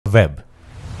Web,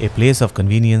 a place of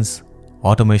convenience,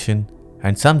 automation,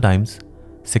 and sometimes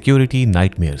security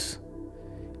nightmares.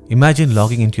 Imagine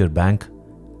logging into your bank,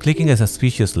 clicking a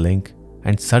suspicious link,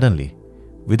 and suddenly,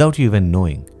 without you even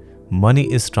knowing,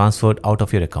 money is transferred out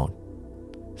of your account.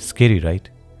 Scary, right?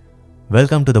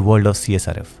 Welcome to the world of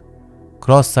CSRF,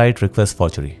 cross-site request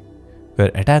forgery,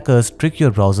 where attackers trick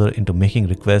your browser into making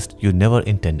requests you never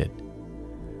intended.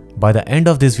 By the end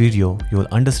of this video, you will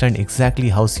understand exactly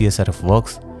how CSRF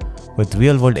works with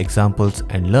real-world examples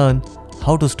and learn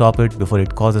how to stop it before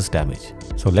it causes damage.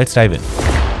 So let's dive in.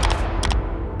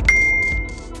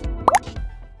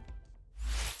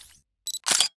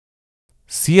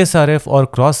 CSRF or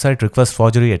cross-site request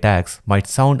forgery attacks might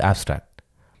sound abstract,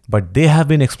 but they have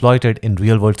been exploited in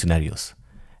real-world scenarios,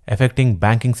 affecting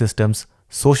banking systems,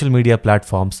 social media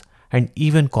platforms, and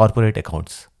even corporate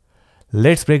accounts.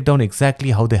 Let's break down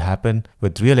exactly how they happen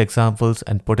with real examples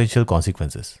and potential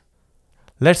consequences.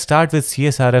 Let's start with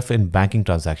CSRF in banking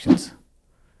transactions.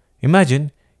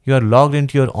 Imagine you are logged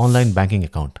into your online banking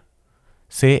account,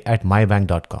 say at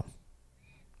mybank.com.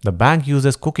 The bank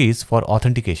uses cookies for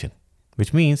authentication,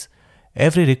 which means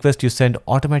every request you send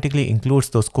automatically includes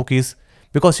those cookies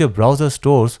because your browser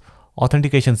stores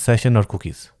authentication session or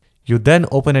cookies. You then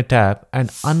open a tab and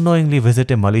unknowingly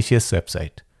visit a malicious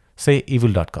website, say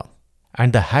evil.com.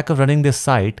 And the hacker running this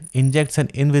site injects an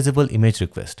invisible image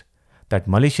request. That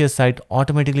malicious site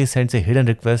automatically sends a hidden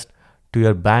request to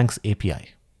your bank's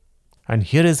API. And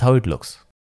here is how it looks.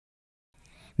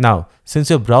 Now, since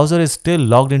your browser is still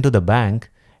logged into the bank,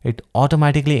 it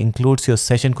automatically includes your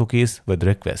session cookies with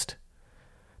request.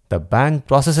 The bank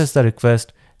processes the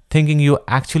request thinking you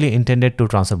actually intended to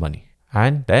transfer money.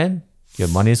 And then your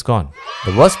money is gone.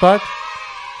 The worst part?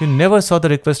 You never saw the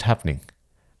request happening.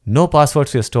 No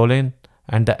passwords were stolen,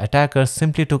 and the attacker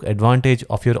simply took advantage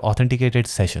of your authenticated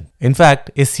session. In fact,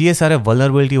 a CSRF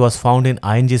vulnerability was found in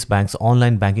ING's bank's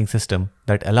online banking system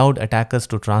that allowed attackers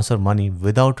to transfer money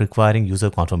without requiring user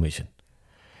confirmation.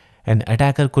 An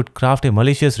attacker could craft a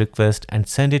malicious request and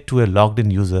send it to a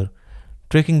logged-in user,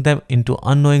 tricking them into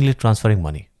unknowingly transferring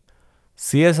money.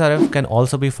 CSRF can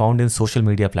also be found in social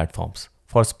media platforms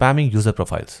for spamming user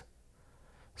profiles.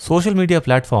 Social media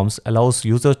platforms allows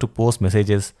users to post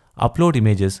messages, upload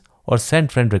images, or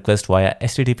send friend requests via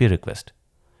HTTP request.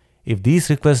 If these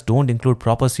requests don't include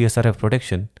proper CSRF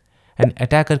protection, an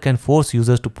attacker can force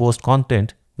users to post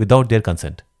content without their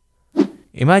consent.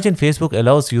 Imagine Facebook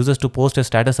allows users to post a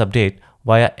status update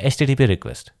via HTTP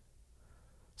request.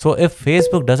 So if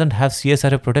Facebook doesn't have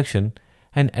CSRF protection,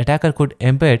 an attacker could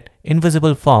embed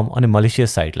invisible form on a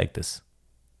malicious site like this.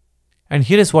 And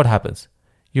here is what happens.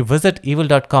 You visit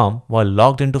evil.com while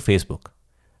logged into Facebook,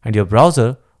 and your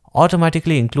browser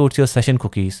automatically includes your session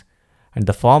cookies, and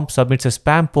the form submits a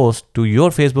spam post to your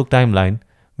Facebook timeline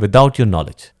without your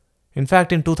knowledge. In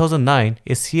fact, in 2009,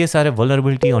 a CSRF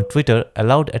vulnerability on Twitter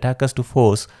allowed attackers to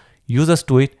force users to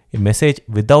tweet a message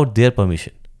without their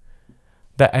permission.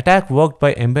 The attack worked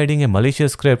by embedding a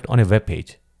malicious script on a web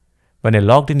page. When a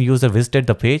logged-in user visited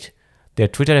the page, their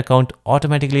Twitter account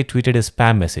automatically tweeted a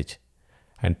spam message,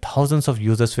 and thousands of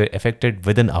users were affected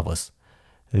within hours,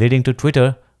 leading to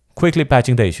Twitter quickly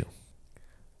patching the issue.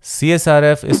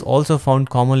 CSRF is also found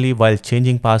commonly while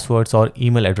changing passwords or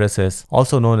email addresses,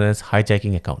 also known as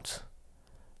hijacking accounts.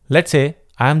 Let's say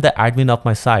I am the admin of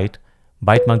my site,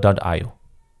 bytemark.io.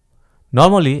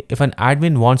 Normally, if an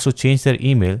admin wants to change their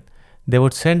email, they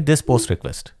would send this post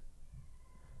request.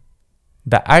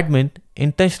 The admin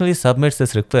intentionally submits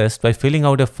this request by filling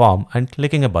out a form and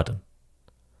clicking a button.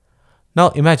 Now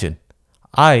imagine,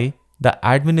 I, the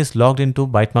admin, is logged into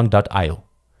bytemark.io.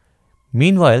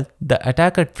 Meanwhile, the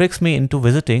attacker tricks me into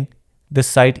visiting this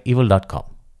site evil.com.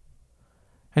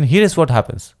 And here is what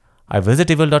happens. I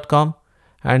visit evil.com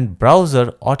and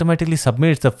browser automatically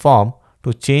submits the form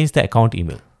to change the account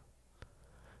email.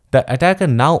 The attacker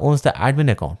now owns the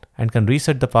admin account and can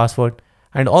reset the password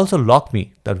and also lock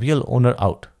me, the real owner,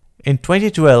 out. In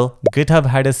 2012, GitHub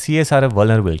had a CSRF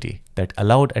vulnerability that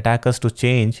allowed attackers to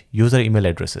change user email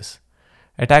addresses.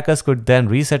 Attackers could then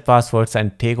reset passwords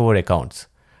and take over accounts.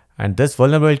 And this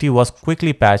vulnerability was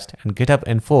quickly patched, and GitHub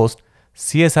enforced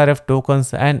CSRF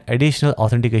tokens and additional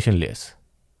authentication layers.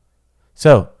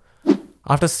 So,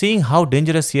 after seeing how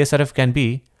dangerous CSRF can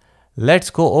be,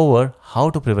 let's go over how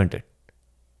to prevent it.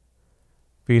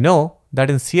 We know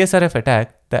that in CSRF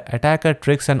attack, the attacker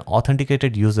tricks an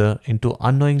authenticated user into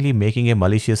unknowingly making a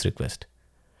malicious request.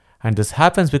 And this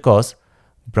happens because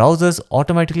browsers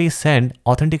automatically send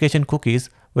authentication cookies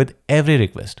with every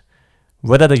request,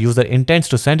 whether the user intends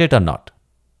to send it or not.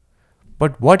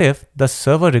 But what if the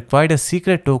server required a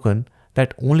secret token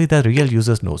that only the real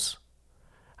user knows?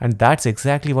 And that's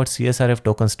exactly what CSRF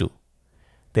tokens do.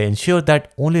 They ensure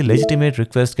that only legitimate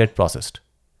requests get processed.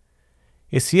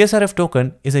 A CSRF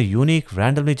token is a unique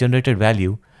randomly generated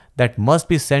value that must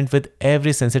be sent with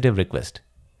every sensitive request.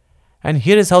 And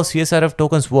here is how CSRF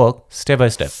tokens work step by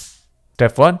step.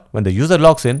 Step 1. When the user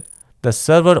logs in, the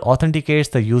server authenticates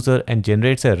the user and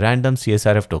generates a random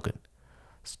CSRF token,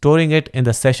 storing it in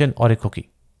the session or a cookie.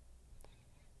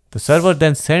 The server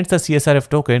then sends the CSRF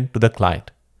token to the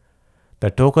client. The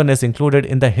token is included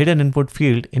in the hidden input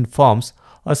field in forms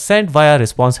or sent via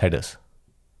response headers.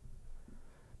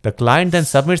 The client then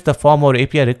submits the form or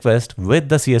API request with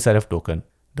the CSRF token.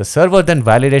 The server then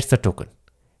validates the token.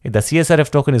 If the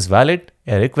CSRF token is valid,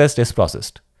 a request is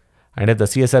processed. And if the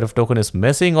CSRF token is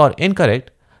missing or incorrect,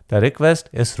 the request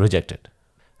is rejected.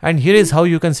 And here is how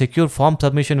you can secure form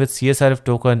submission with CSRF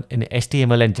token in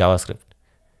HTML and JavaScript.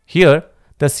 Here,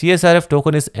 the CSRF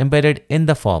token is embedded in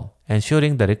the form,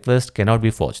 ensuring the request cannot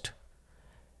be forged.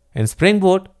 In Spring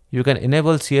Boot, you can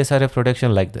enable CSRF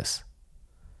protection like this.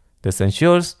 This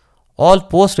ensures all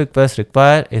post requests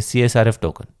require a CSRF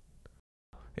token.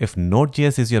 If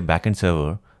Node.js is your backend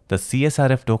server, the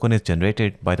CSRF token is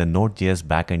generated by the Node.js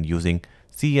backend using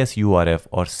CSRF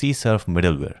or CSRF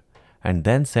middleware and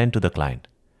then sent to the client.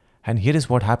 And here is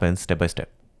what happens step by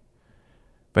step.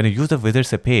 When a user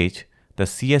visits a page, the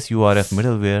CSRF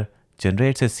middleware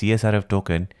generates a CSRF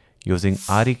token using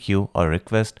REQ or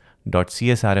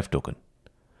request.csrf token.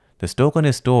 This token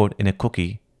is stored in a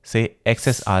cookie, say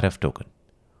XSRF token,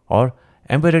 or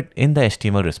embedded in the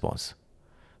HTML response.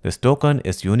 This token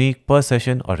is unique per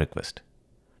session or request.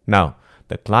 Now,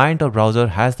 the client or browser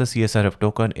has the CSRF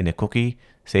token in a cookie,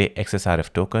 say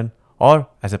XSRF token, or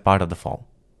as a part of the form.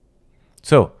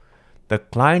 So, the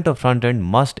client or frontend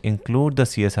must include the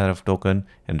CSRF token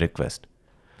in request.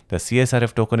 The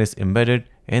CSRF token is embedded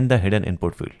in the hidden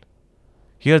input field.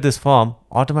 Here, this form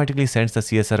automatically sends the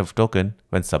CSRF token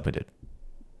when submitted.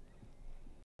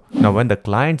 Now, when the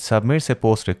client submits a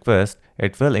post request,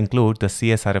 it will include the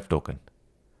CSRF token.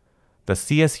 The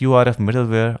CSRF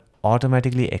middleware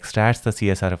automatically extracts the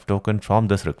CSRF token from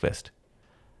this request.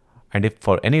 And if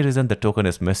for any reason the token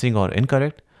is missing or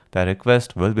incorrect, the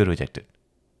request will be rejected.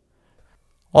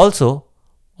 Also,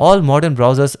 all modern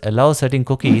browsers allow setting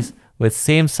cookies with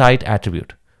SameSite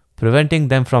attribute, preventing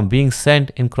them from being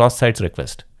sent in cross-site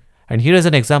request. And here is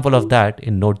an example of that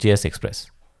in Node.js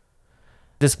Express.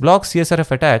 This blocks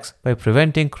CSRF attacks by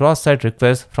preventing cross-site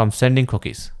requests from sending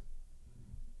cookies.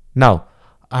 Now,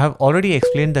 I have already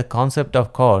explained the concept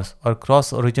of CORS or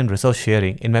cross-origin resource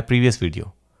sharing in my previous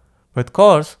video. With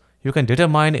CORS, you can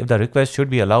determine if the request should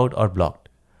be allowed or blocked,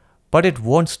 but it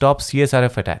won't stop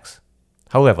CSRF attacks.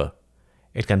 However,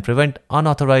 it can prevent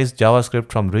unauthorized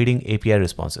JavaScript from reading API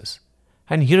responses.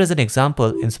 And here is an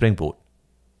example in Spring Boot.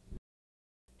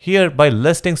 Here, by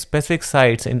listing specific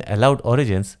sites in allowed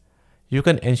origins, you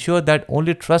can ensure that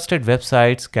only trusted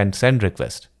websites can send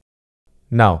requests.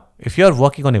 Now, if you are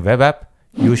working on a web app,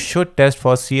 you should test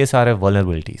for CSRF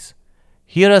vulnerabilities.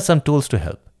 Here are some tools to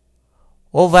help.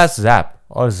 owasp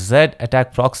or Z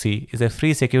Attack Proxy is a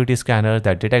free security scanner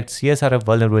that detects CSRF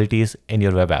vulnerabilities in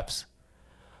your web apps.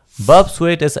 Burp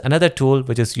Suite is another tool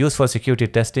which is used for security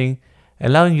testing,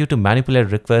 allowing you to manipulate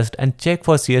requests and check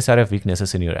for CSRF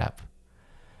weaknesses in your app.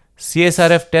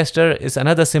 CSRF Tester is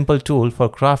another simple tool for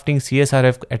crafting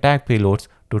CSRF attack payloads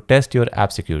to test your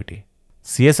app security.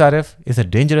 CSRF is a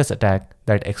dangerous attack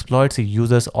that exploits a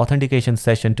user's authentication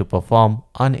session to perform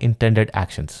unintended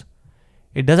actions.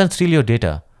 It doesn't steal your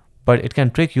data, but it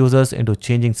can trick users into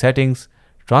changing settings,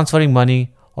 transferring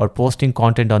money, or posting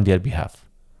content on their behalf.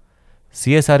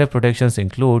 CSRF protections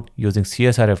include using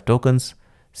CSRF tokens,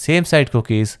 SameSite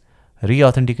cookies,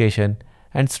 re-authentication,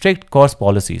 and strict CORS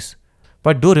policies.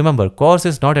 But do remember, CORS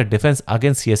is not a defense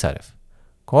against CSRF.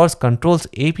 CORS controls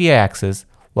API access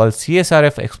while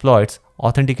CSRF exploits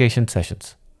authentication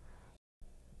sessions.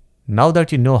 Now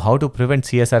that you know how to prevent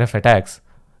CSRF attacks,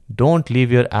 don't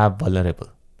leave your app vulnerable.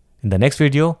 In the next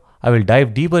video, I will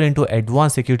dive deeper into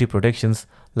advanced security protections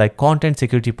like Content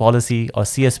Security Policy or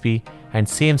CSP and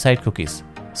SameSite cookies.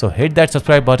 So hit that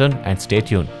subscribe button and stay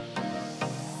tuned.